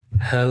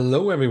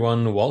Hello,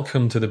 everyone.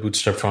 Welcome to the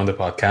Bootstrap Founder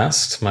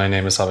podcast. My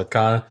name is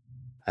Arvid,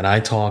 and I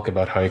talk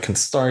about how you can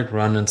start,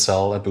 run, and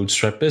sell a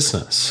bootstrap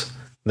business.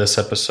 This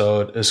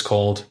episode is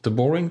called The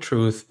Boring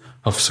Truth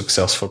of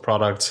Successful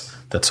Products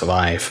That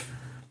Survive.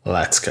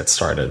 Let's get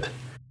started.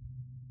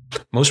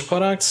 Most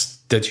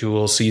products that you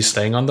will see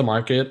staying on the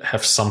market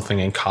have something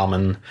in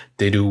common.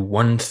 They do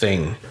one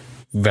thing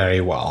very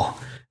well,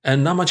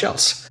 and not much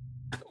else.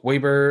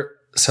 Weber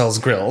sells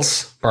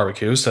grills,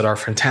 barbecues, that are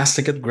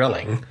fantastic at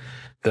grilling.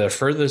 The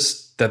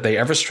furthest that they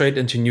ever strayed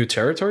into new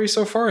territory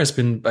so far has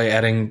been by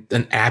adding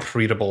an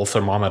app-readable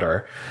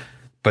thermometer.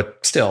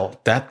 But still,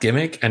 that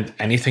gimmick and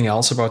anything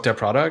else about their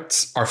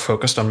products are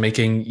focused on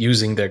making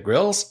using their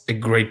grills a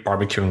great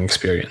barbecuing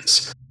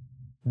experience.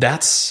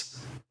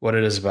 That's what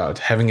it is about,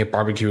 having a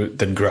barbecue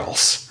that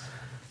grills.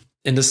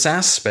 In the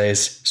SaaS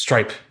space,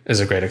 Stripe is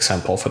a great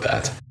example for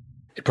that.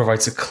 It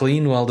provides a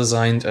clean,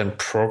 well-designed, and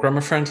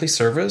programmer-friendly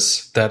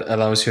service that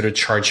allows you to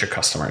charge your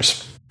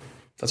customers.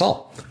 That's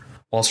all.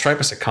 While Stripe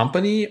as a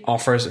company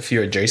offers a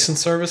few adjacent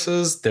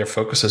services, their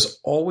focus is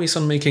always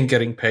on making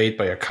getting paid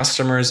by your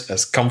customers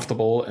as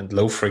comfortable and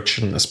low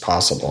friction as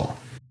possible.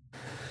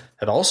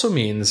 It also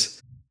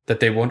means that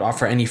they won't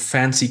offer any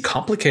fancy,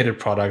 complicated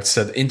products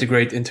that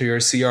integrate into your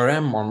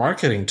CRM or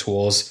marketing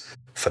tools.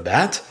 For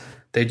that,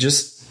 they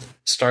just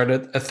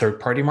started a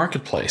third-party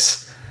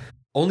marketplace.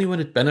 Only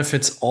when it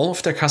benefits all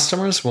of their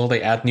customers will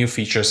they add new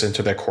features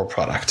into their core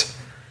product.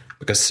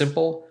 Because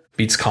simple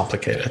beats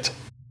complicated.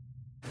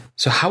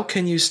 So how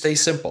can you stay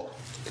simple?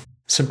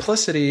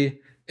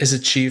 Simplicity is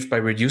achieved by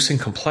reducing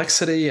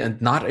complexity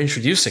and not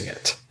introducing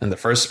it in the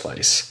first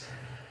place.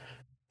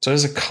 So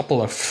there's a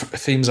couple of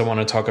themes I want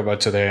to talk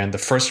about today. And the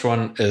first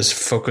one is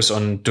focus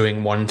on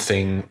doing one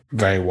thing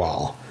very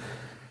well.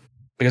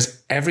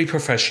 Because every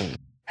profession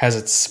has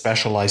its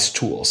specialized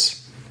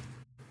tools.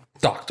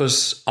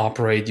 Doctors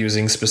operate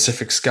using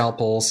specific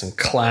scalpels and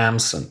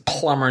clamps, and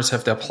plumbers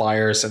have their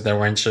pliers and their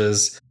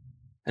wrenches.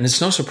 And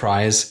it's no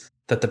surprise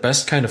that the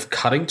best kind of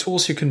cutting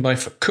tools you can buy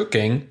for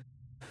cooking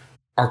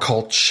are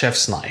called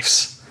chef's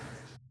knives.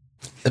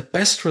 The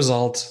best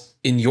result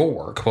in your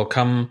work will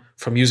come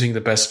from using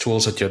the best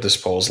tools at your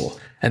disposal.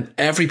 And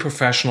every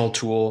professional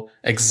tool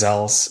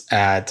excels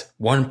at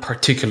one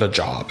particular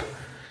job.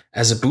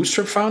 As a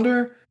bootstrap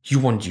founder, you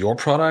want your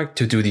product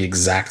to do the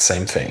exact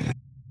same thing.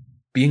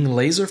 Being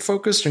laser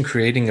focused on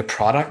creating a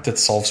product that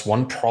solves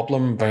one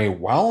problem very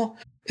well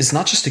is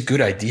not just a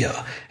good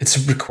idea, it's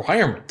a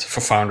requirement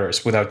for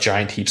founders without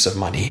giant heaps of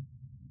money.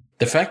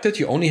 The fact that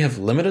you only have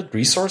limited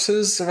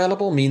resources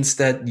available means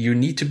that you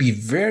need to be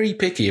very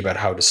picky about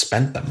how to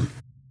spend them.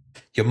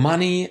 Your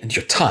money and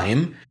your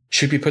time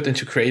should be put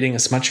into creating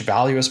as much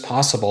value as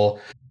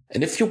possible,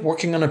 and if you're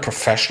working on a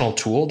professional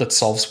tool that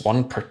solves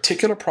one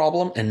particular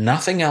problem and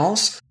nothing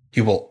else,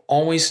 you will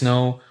always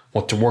know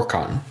what to work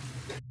on.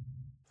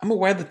 I'm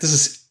aware that this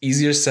is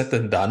easier said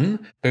than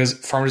done because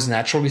founders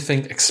naturally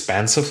think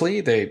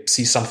expansively. They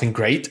see something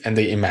great and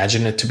they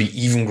imagine it to be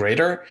even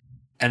greater.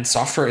 And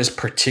software is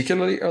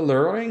particularly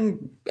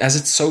alluring as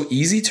it's so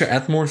easy to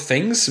add more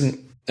things.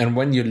 And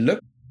when you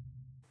look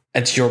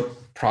at your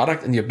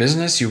product and your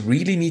business, you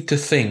really need to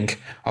think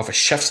of a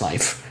chef's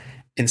knife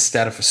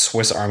instead of a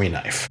Swiss Army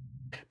knife.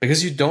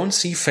 Because you don't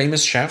see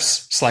famous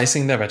chefs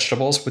slicing their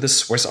vegetables with a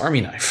Swiss Army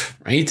knife,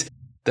 right?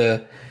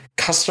 The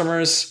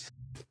customers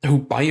who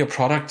buy your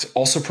product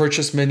also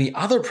purchase many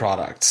other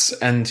products,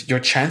 and your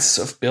chances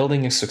of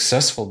building a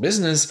successful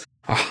business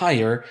are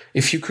higher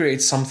if you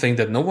create something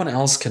that no one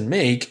else can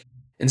make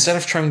instead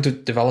of trying to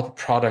develop a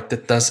product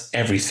that does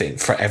everything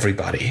for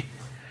everybody.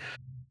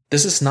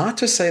 This is not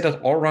to say that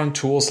all-round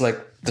tools like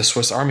the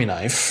Swiss Army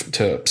knife,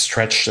 to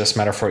stretch this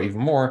metaphor even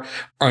more,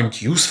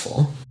 aren't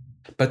useful,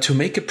 but to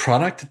make a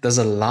product that does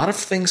a lot of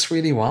things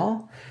really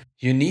well,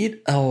 you need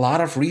a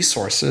lot of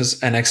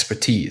resources and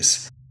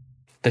expertise.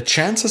 The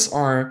chances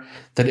are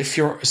that if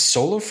you're a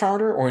solo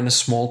founder or in a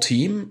small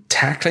team,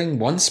 tackling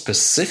one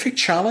specific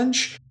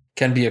challenge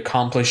can be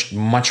accomplished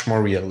much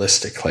more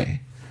realistically.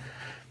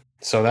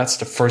 So that's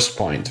the first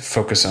point,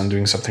 focus on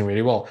doing something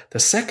really well. The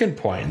second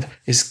point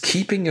is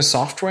keeping your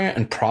software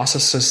and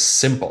processes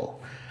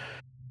simple.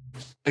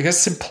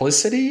 Because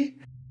simplicity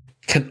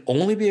can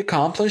only be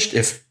accomplished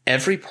if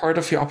every part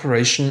of your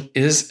operation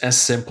is as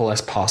simple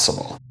as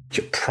possible.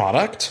 Your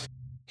product,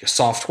 your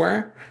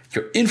software,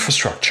 your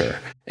infrastructure,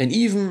 and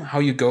even how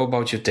you go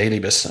about your daily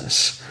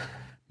business.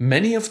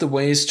 Many of the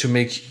ways to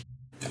make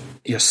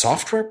your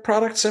software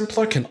product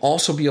simpler can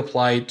also be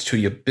applied to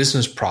your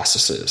business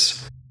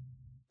processes.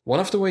 One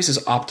of the ways is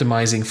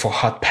optimizing for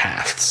hot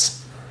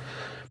paths.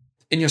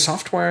 In your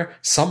software,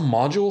 some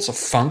modules or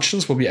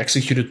functions will be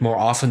executed more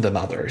often than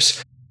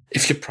others.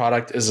 If your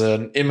product is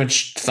an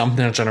image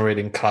thumbnail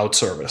generating cloud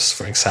service,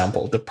 for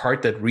example, the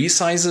part that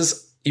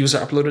resizes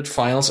user-uploaded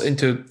files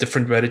into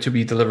different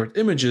ready-to-be-delivered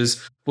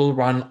images will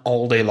run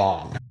all day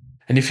long.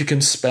 And if you can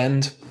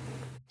spend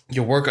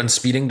your work on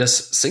speeding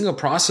this single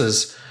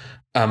process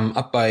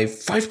up by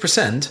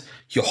 5%,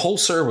 your whole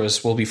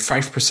service will be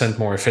 5%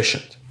 more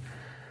efficient.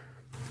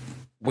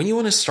 when you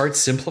want to start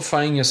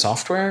simplifying your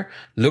software,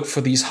 look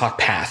for these hot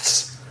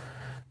paths.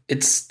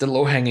 It's the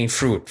low-hanging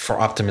fruit for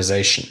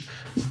optimization.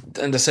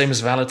 And the same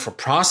is valid for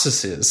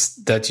processes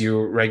that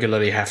you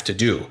regularly have to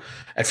do.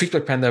 At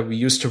Feedback Panda, we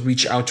used to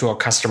reach out to our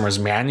customers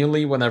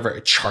manually whenever a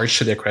charge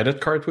to their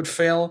credit card would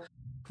fail.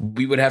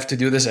 We would have to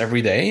do this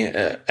every day.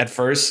 At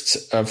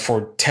first,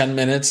 for 10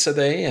 minutes a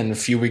day, and a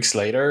few weeks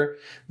later,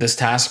 this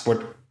task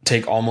would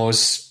take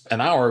almost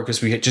an hour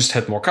because we just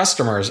had more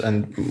customers,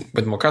 and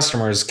with more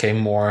customers came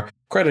more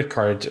credit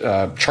card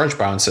charge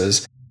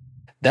bounces.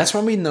 That's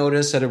when we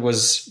noticed that it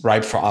was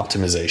ripe for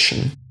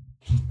optimization.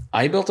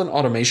 I built an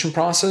automation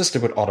process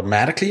that would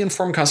automatically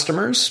inform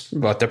customers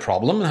about their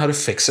problem and how to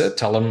fix it,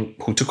 tell them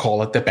who to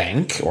call at the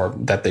bank or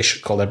that they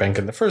should call their bank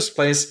in the first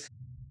place.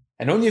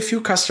 And only a few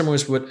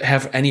customers would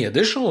have any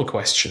additional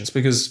questions,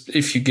 because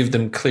if you give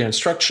them clear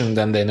instruction,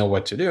 then they know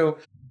what to do.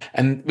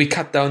 And we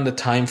cut down the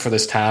time for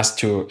this task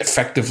to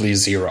effectively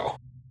 0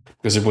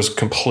 because it was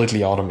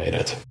completely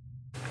automated.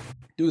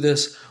 Do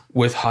this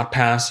with hot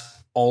paths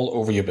all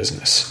over your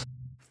business.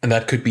 And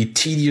that could be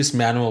tedious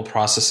manual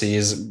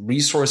processes,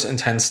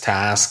 resource-intense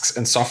tasks,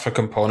 and software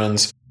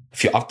components.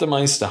 If you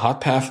optimize the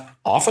hot path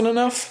often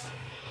enough,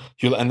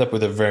 you'll end up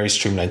with a very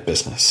streamlined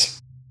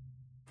business.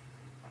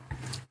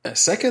 A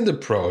second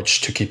approach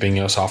to keeping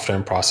your software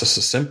and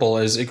processes simple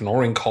is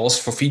ignoring calls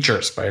for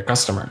features by your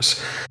customers.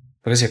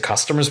 Because your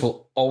customers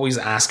will always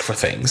ask for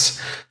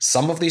things.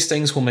 Some of these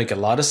things will make a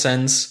lot of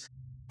sense,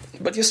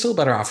 but you're still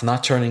better off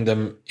not turning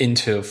them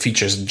into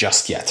features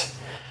just yet.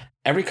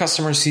 Every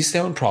customer sees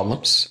their own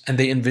problems, and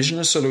they envision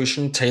a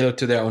solution tailored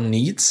to their own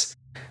needs.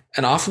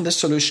 And often this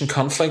solution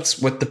conflicts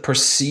with the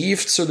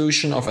perceived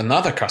solution of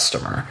another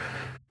customer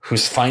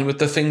who's fine with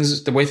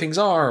the way things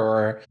are,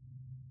 or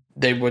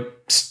they would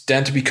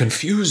stand to be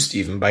confused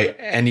even by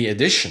any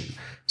addition.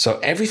 So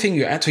everything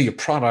you add to your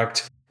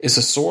product is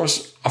a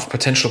source of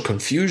potential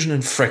confusion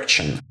and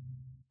friction.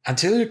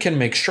 Until you can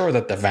make sure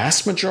that the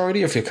vast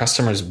majority of your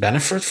customers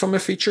benefit from a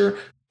feature,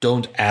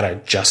 don't add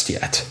it just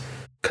yet.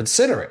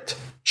 Consider it.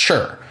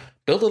 Sure,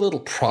 build a little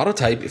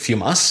prototype if you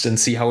must and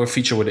see how a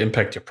feature would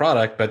impact your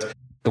product, but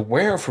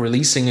beware of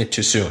releasing it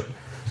too soon.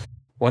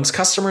 Once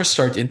customers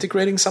start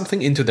integrating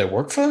something into their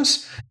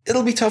workflows,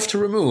 it'll be tough to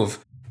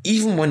remove.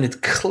 Even when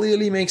it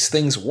clearly makes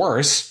things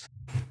worse,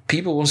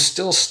 people will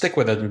still stick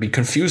with it and be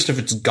confused if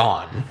it's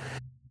gone.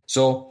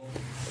 So,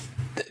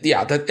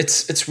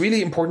 it's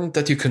really important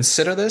that you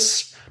consider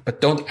this, but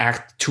don't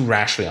act too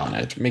rashly on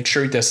it. Make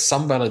sure there's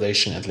some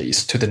validation, at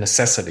least, to the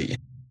necessity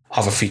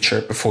of a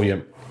feature before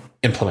you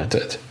implement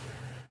it.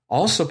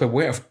 Also,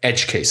 beware of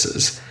edge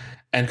cases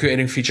and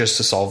creating features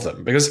to solve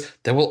them, because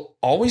there will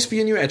always be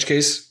a new edge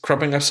case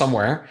cropping up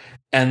somewhere,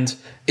 and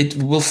it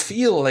will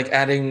feel like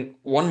adding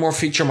one more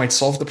feature might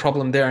solve the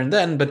problem there and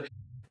then, but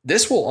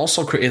this will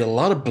also create a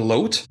lot of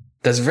bloat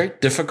that's very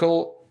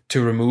difficult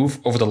to remove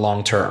over the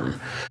long term.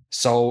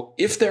 So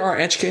if there are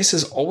edge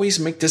cases, always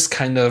make this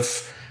kind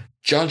of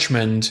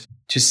judgment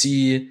to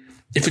see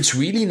if it's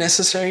really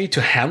necessary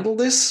to handle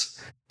this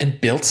and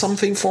build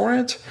something for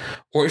it,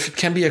 or if it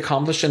can be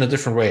accomplished in a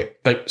different way,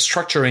 by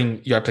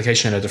structuring your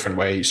application in a different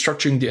way,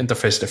 structuring the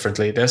interface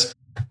differently. There's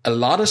a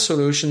lot of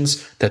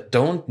solutions that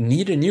don't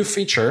need a new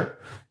feature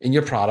in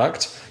your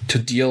product to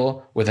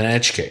deal with an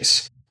edge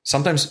case.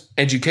 Sometimes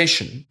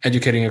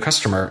educating a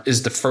customer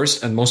is the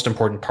first and most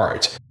important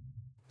part.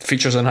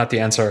 Features are not the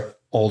answer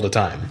all the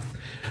time.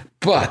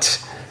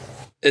 But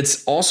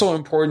it's also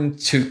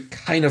important to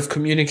kind of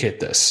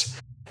communicate this.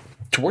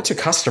 Towards your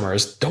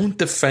customers, don't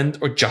defend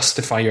or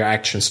justify your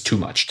actions too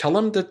much. Tell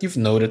them that you've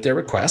noted their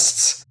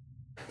requests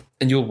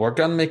and you'll work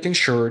on making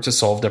sure to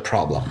solve their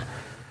problem.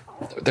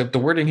 The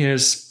wording here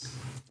is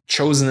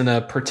chosen in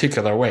a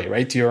particular way,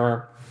 right?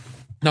 You're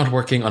not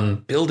working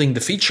on building the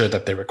feature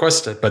that they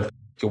requested, but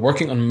you're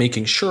working on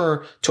making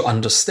sure to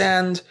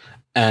understand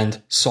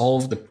and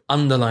solve the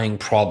underlying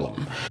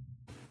problem.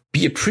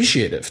 Be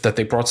appreciative that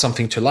they brought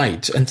something to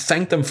light and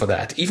thank them for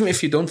that, even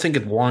if you don't think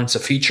it warrants a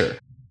feature.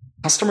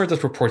 A customer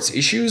that reports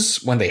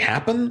issues when they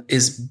happen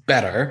is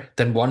better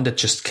than one that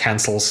just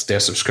cancels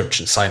their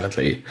subscription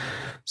silently.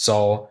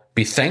 So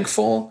be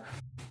thankful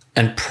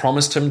and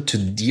promise them to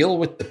deal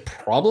with the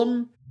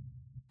problem,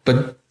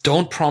 but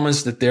don't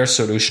promise that their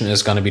solution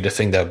is going to be the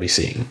thing they'll be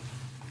seeing.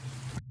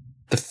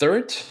 The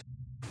third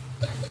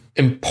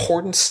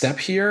important step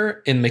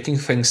here in making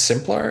things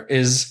simpler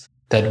is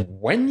that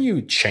when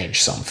you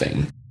change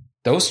something,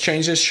 those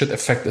changes should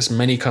affect as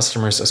many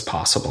customers as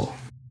possible.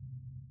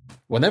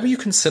 Whenever you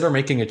consider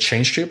making a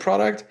change to your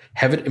product,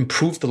 have it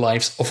improve the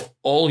lives of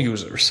all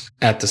users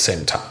at the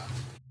same time.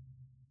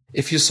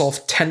 If you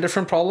solve 10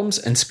 different problems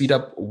and speed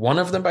up one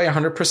of them by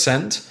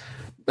 100%,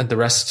 and the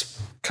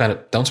rest kind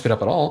of don't speed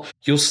up at all,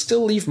 you'll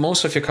still leave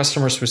most of your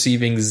customers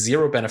receiving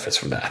zero benefits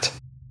from that.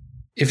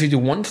 If you do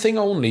one thing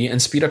only and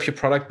speed up your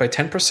product by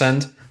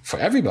 10% for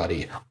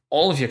everybody,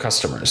 all of your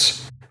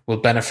customers will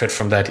benefit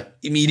from that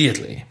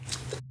immediately.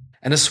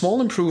 And a small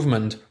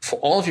improvement for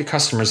all of your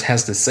customers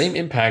has the same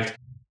impact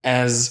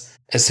as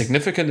a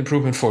significant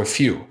improvement for a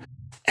few,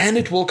 and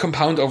it will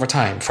compound over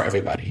time for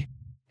everybody.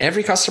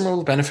 Every customer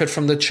will benefit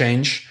from the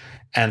change,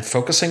 and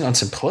focusing on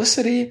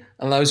simplicity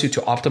allows you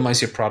to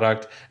optimize your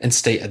product and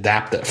stay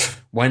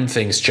adaptive when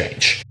things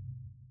change.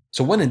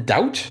 So when in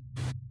doubt,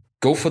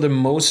 go for the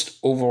most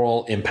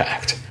overall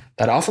impact.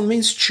 That often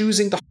means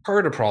choosing the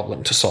harder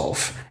problem to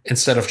solve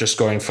instead of just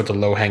going for the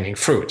low-hanging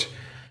fruit.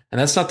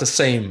 And that's not the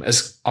same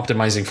as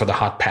optimizing for the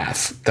hot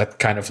path. That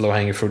kind of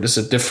low-hanging fruit is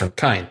a different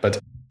kind. But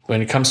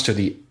when it comes to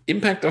the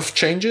impact of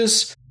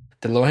changes,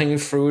 the low-hanging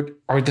fruit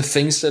are the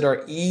things that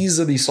are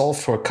easily solved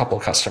for a couple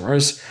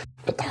customers,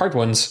 but the hard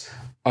ones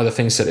are the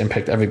things that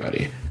impact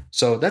everybody.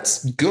 So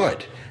that's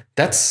good.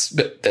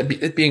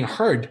 It being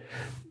hard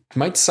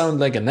might sound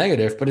like a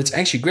negative, but it's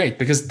actually great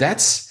because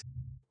that's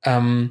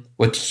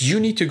what you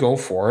need to go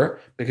for,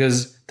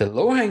 because the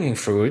low-hanging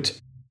fruit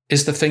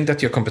is the thing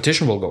that your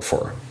competition will go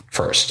for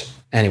first.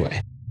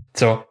 Anyway,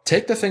 so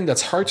take the thing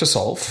that's hard to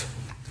solve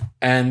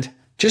and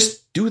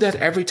just do that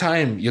every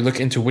time you look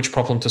into which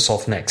problem to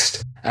solve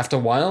next. After a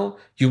while,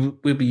 you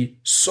will be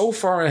so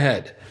far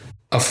ahead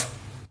of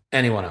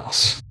anyone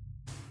else.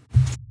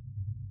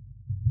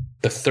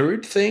 The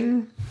third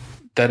thing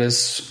that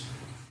is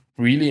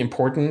really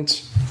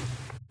important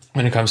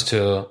when it comes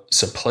to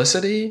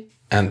simplicity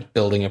and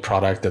building a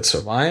product that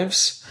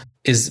survives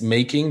is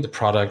making the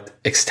product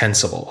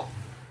extensible.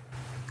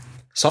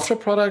 Software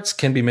products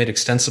can be made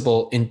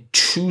extensible in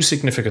two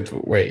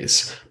significant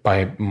ways: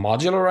 by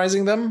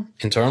modularizing them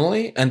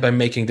internally and by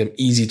making them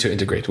easy to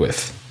integrate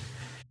with.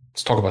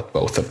 Let's talk about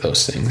both of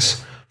those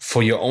things.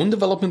 For your own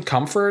development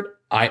comfort,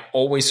 I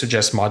always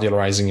suggest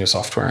modularizing your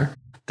software.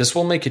 This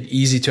will make it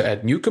easy to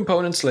add new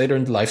components later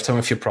in the lifetime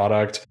of your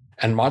product.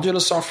 And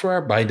modular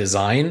software, by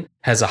design,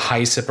 has a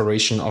high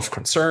separation of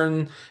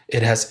concern.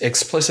 It has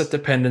explicit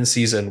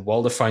dependencies and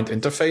well-defined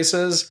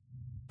interfaces.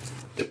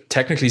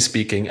 Technically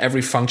speaking,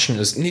 every function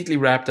is neatly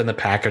wrapped in a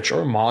package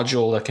or a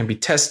module that can be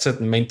tested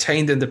and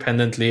maintained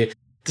independently.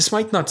 This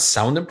might not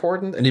sound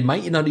important, and it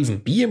might not even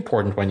be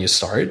important when you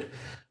start,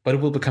 but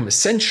it will become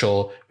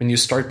essential when you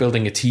start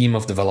building a team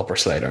of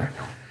developers later.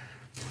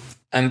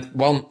 And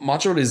while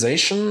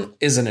modularization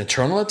is an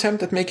internal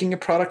attempt at making a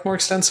product more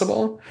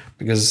extensible,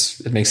 because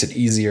it makes it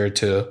easier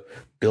to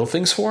build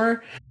things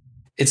for,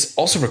 it's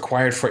also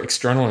required for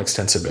external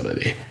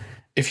extensibility.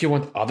 If you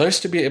want others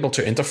to be able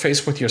to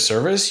interface with your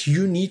service,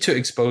 you need to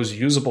expose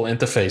usable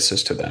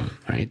interfaces to them,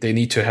 right? They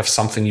need to have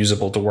something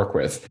usable to work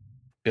with.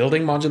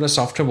 Building modular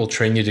software will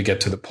train you to get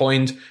to the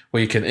point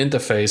where you can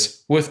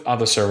interface with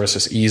other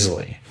services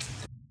easily.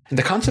 And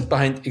the concept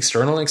behind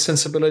external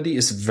extensibility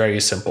is very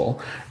simple.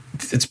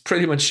 It's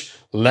pretty much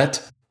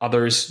let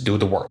others do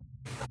the work.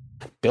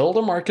 Build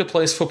a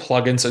marketplace for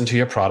plugins into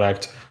your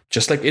product,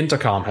 just like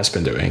Intercom has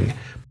been doing.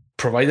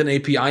 Provide an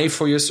API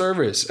for your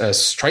service,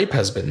 as Stripe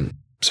has been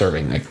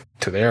serving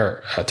to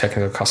their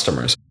technical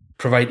customers.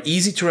 Provide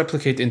easy to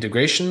replicate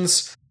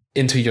integrations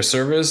into your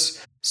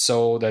service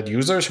so that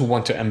users who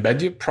want to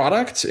embed your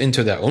product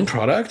into their own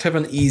product have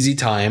an easy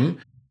time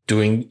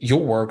doing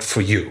your work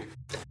for you.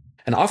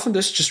 And often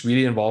this just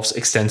really involves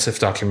extensive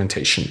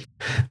documentation.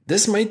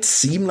 This might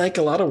seem like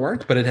a lot of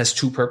work, but it has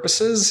two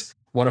purposes,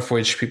 one of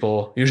which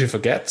people usually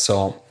forget,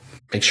 so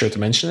make sure to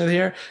mention it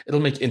here. It'll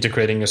make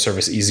integrating your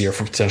service easier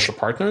for potential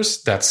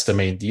partners. That's the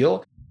main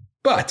deal.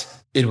 But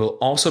it will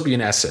also be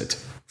an asset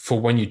for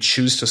when you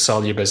choose to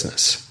sell your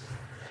business.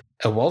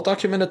 A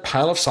well-documented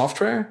pile of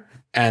software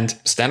and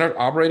standard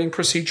operating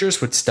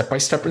procedures with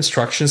step-by-step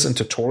instructions and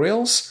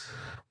tutorials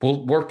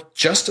will work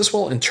just as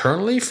well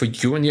internally for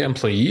you and your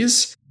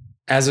employees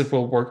as it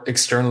will work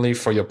externally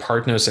for your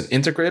partners and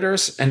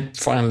integrators, and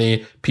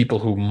finally, people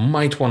who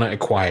might want to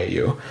acquire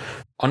you.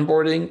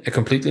 Onboarding a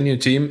completely new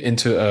team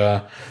into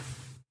a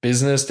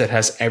business that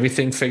has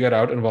everything figured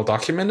out and well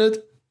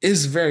documented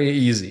is very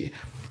easy.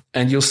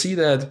 And you'll see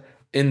that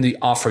in the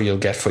offer you'll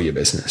get for your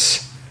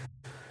business.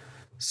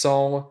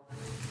 So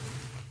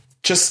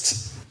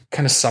just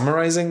kind of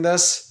summarizing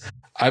this,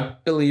 I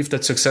believe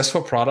that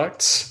successful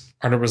products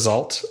are the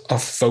result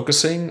of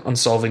focusing on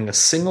solving a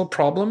single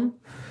problem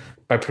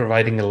by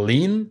providing a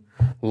lean,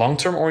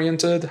 long-term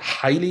oriented,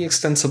 highly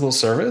extensible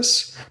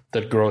service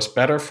that grows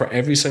better for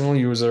every single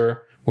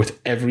user with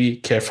every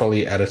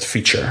carefully added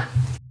feature.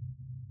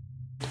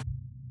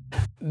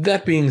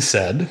 That being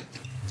said,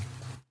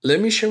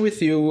 let me share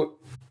with you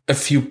a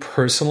few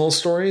personal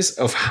stories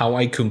of how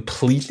I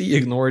completely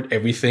ignored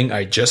everything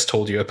I just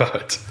told you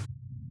about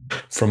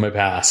from my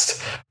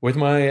past. With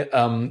my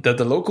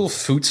the local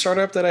food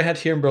startup that I had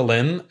here in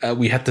Berlin,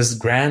 we had this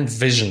grand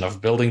vision of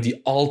building the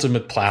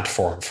ultimate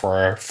platform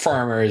for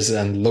farmers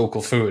and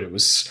local food. It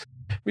was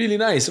really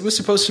nice. It was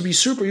supposed to be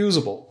super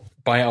usable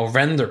by our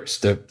vendors,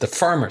 the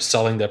farmers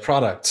selling their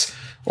products,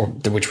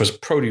 which was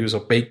produce or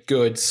baked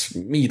goods,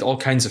 meat, all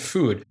kinds of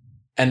food.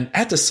 And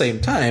at the same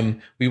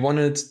time, we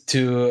wanted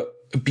to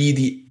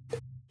be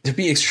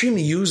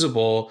extremely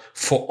usable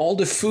for all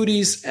the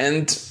foodies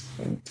and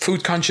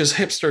food-conscious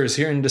hipsters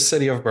here in the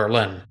city of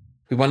Berlin.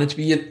 We wanted to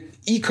be an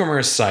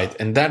e-commerce site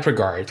in that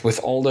regard, with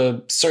all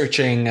the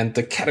searching and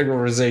the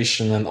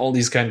categorization and all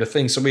these kind of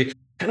things. So we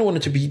kind of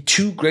wanted to be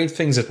two great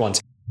things at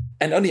once.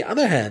 And on the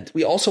other hand,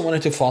 we also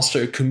wanted to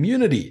foster a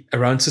community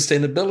around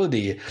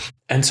sustainability.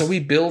 And so we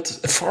built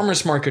a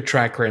farmers market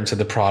tracker into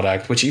the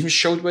product, which even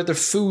showed where the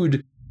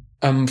food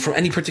from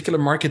any particular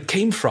market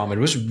came from. It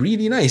was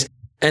really nice.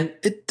 And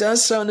it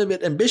does sound a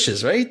bit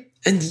ambitious, right?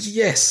 And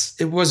yes,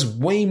 it was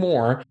way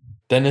more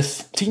than a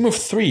team of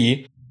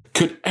 3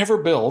 could ever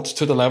build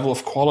to the level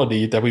of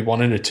quality that we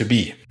wanted it to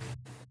be.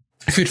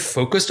 If we'd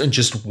focused on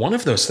just one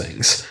of those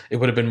things, it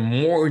would have been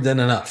more than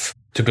enough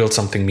to build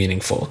something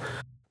meaningful.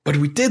 But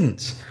we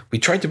didn't. We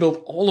tried to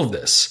build all of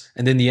this,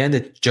 and in the end,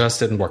 it just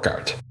didn't work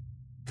out.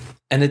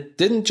 And it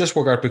didn't just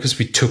work out because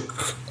we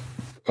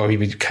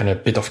kind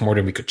of bit off more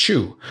than we could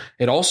chew.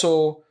 It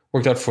also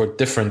worked out for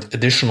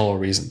additional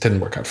reasons. Didn't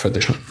work out for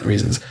additional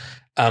reasons.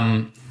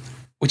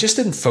 We just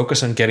didn't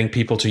focus on getting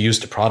people to use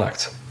the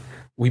product.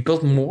 We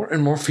built more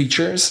and more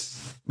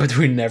features, but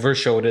we never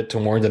showed it to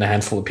more than a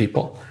handful of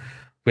people.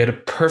 We had a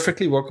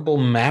perfectly workable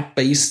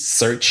map-based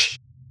search,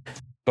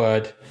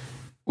 but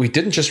we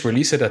didn't just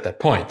release it at that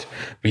point.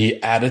 We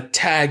added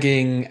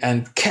tagging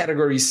and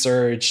category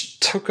search.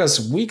 It took us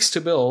weeks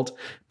to build,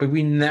 but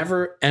we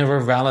never, ever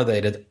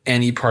validated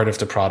any part of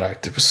the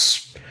product. It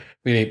was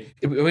really,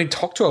 when we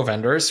talked to our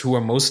vendors, who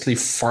were mostly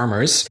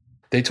farmers,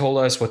 they told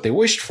us what they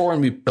wished for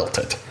and we built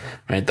it.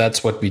 Right?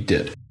 That's what we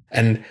did.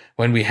 And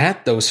when we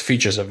had those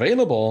features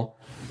available,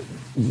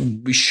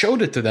 we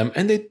showed it to them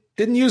and they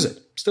didn't use it.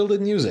 Still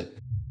didn't use it.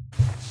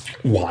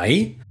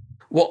 Why?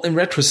 Well, in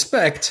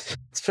retrospect,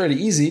 it's fairly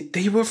easy.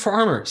 They were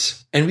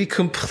farmers, and we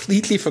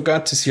completely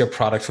forgot to see our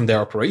product from their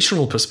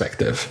operational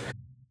perspective.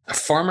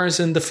 Farmers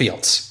in the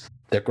fields.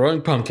 They're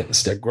growing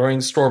pumpkins. They're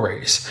growing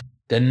strawberries.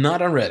 They're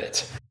not on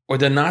Reddit, or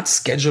they're not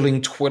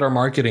scheduling Twitter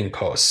marketing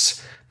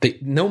posts.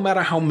 No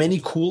matter how many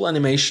cool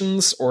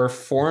animations or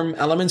form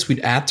elements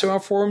we'd add to our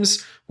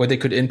forms, where they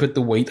could input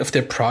the weight of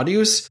their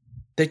produce,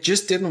 they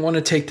just didn't want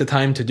to take the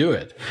time to do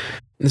it.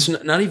 It's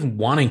not even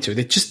wanting to.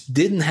 They just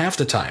didn't have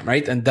the time,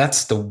 right? And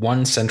that's the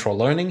one central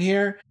learning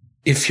here.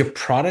 If your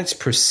product's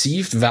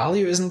perceived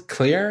value isn't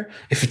clear,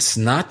 if it's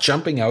not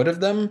jumping out of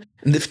them,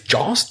 and if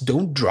jaws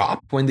don't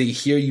drop when they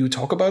hear you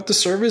talk about the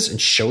service and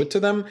show it to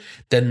them,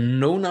 then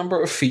no number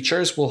of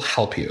features will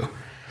help you.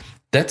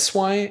 That's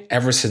why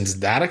ever since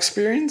that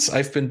experience,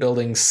 I've been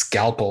building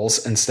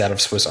scalpels instead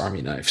of Swiss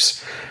Army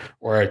knives.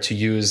 Or to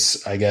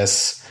use, I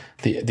guess,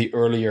 the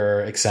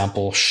earlier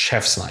example,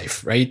 chef's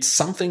knife, right?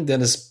 Something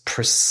that is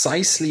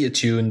precisely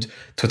attuned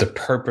to the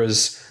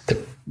purpose, the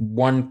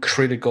one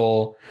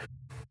critical,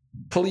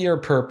 clear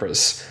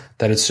purpose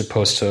that it's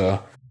supposed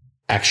to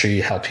actually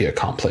help you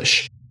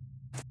accomplish.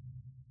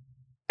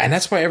 And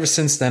that's why ever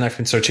since then, I've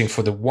been searching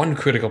for the one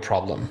critical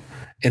problem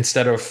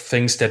instead of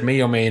things that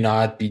may or may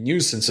not be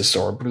nuisances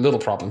or little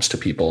problems to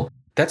people.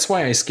 That's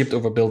why I skipped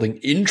over building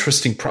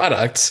interesting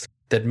products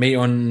that may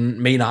or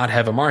may not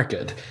have a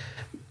market.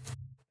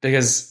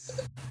 Because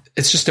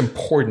it's just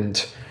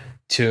important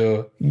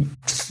to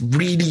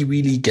really,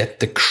 really get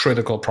the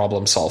critical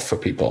problem solved for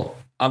people.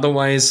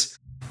 Otherwise,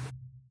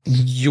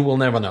 you will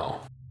never know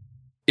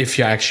if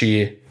you're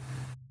actually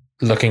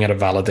looking at a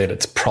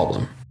validated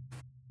problem.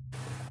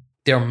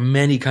 There are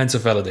many kinds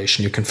of validation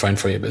you can find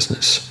for your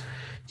business.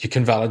 You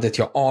can validate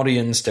your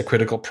audience, their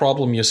critical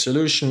problem, your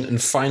solution, and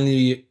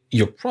finally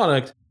your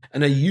product.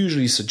 And I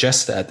usually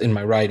suggest that in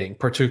my writing,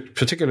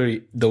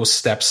 particularly those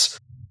steps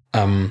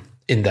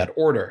in that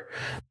order.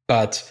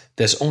 But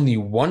there's only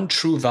one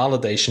true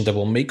validation that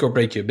will make or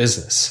break your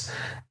business.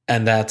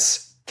 And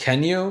that's,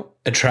 can you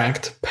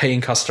attract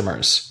paying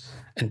customers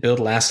and build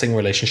lasting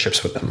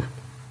relationships with them?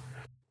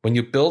 When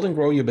you build and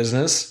grow your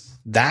business,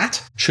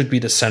 that should be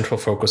the central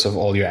focus of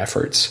all your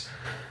efforts.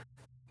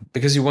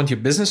 Because you want your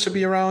business to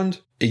be around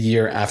a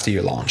year after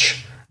you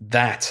launch.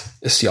 That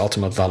is the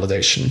ultimate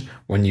validation.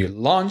 When you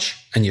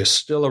launch and you're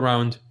still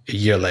around a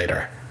year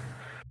later.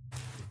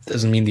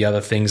 Doesn't mean the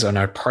other things are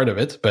not part of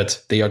it,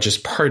 but they are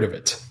just part of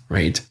it,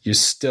 right? You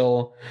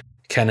still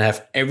can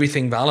have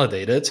everything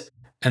validated,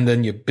 and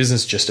then your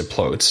business just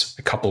implodes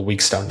a couple of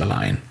weeks down the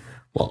line.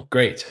 Well,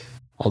 great.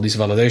 All these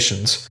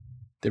validations,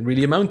 they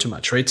really amount to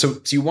much, right?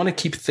 So you want to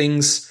keep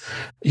things,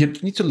 you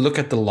need to look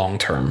at the long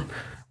term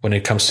when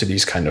it comes to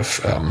these kind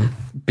of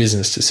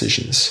business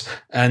decisions.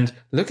 And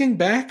looking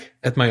back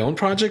at my own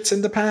projects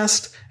in the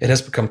past, it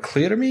has become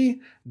clear to me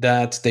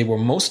that they were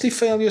mostly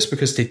failures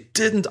because they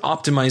didn't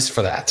optimize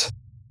for that.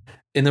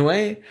 In a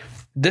way,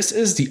 this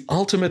is the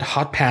ultimate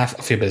hot path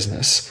of your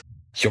business.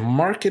 Your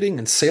marketing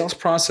and sales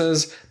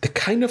process, the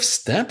kind of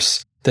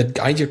steps that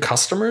guide your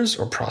customers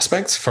or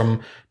prospects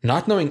from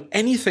not knowing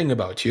anything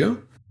about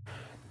you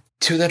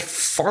to that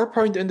far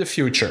point in the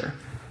future,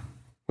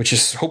 which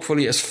is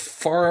hopefully as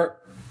far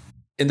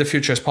in the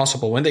future as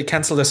possible when they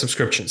cancel their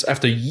subscriptions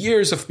after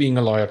years of being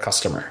a loyal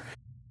customer.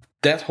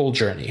 That whole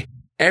journey,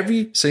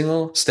 every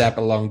single step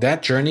along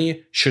that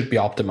journey should be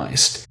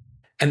optimized.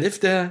 And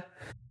if the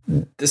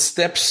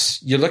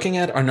steps you're looking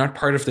at are not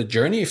part of the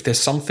journey, if there's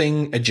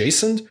something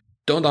adjacent,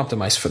 don't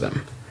optimize for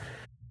them.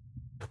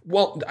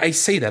 Well, I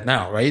say that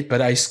now, right?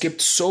 But I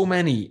skipped so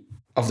many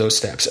of those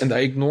steps and I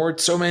ignored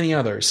so many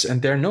others.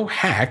 And there are no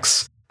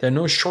hacks, there are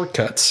no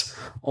shortcuts.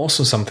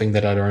 also something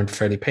that I learned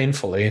fairly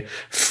painfully.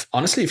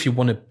 Honestly, if you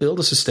want to build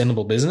a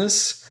sustainable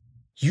business,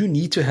 you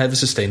need to have a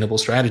sustainable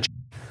strategy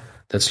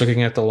that's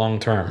looking at the long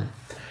term.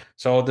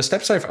 So the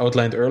steps I've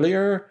outlined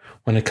earlier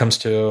when it comes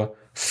to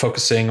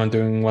focusing on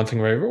doing one thing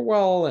very, very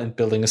well and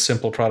building a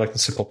simple product and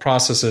simple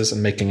processes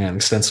and making an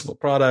extensible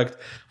product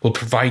will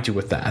provide you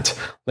with that.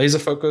 Laser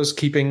focus,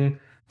 keeping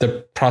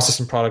the process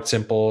and product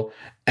simple,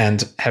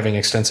 and having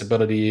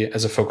extensibility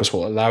as a focus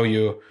will allow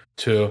you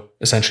to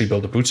essentially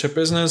build a bootstrap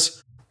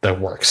business that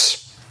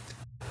works.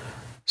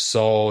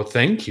 So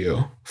thank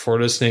you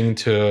for listening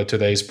to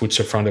today's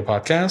Bootstrap Founder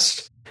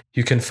podcast.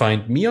 You can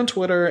find me on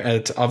Twitter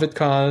at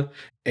Arvidkahl,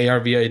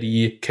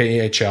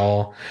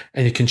 ARVIDKAHL,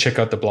 and you can check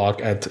out the blog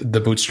at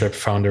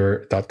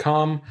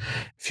thebootstrapfounder.com.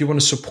 If you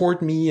want to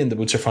support me and the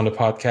Bootstrap Founder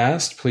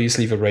podcast, please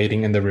leave a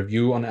rating and a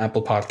review on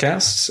Apple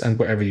Podcasts and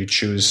wherever you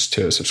choose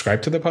to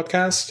subscribe to the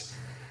podcast.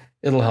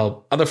 It'll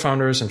help other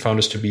founders and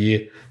founders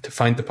to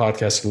find the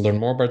podcast and learn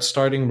more about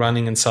starting,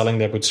 running, and selling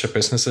their bootstrap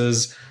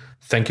businesses.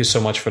 Thank you so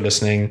much for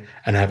listening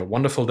and have a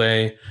wonderful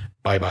day.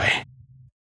 Bye-bye.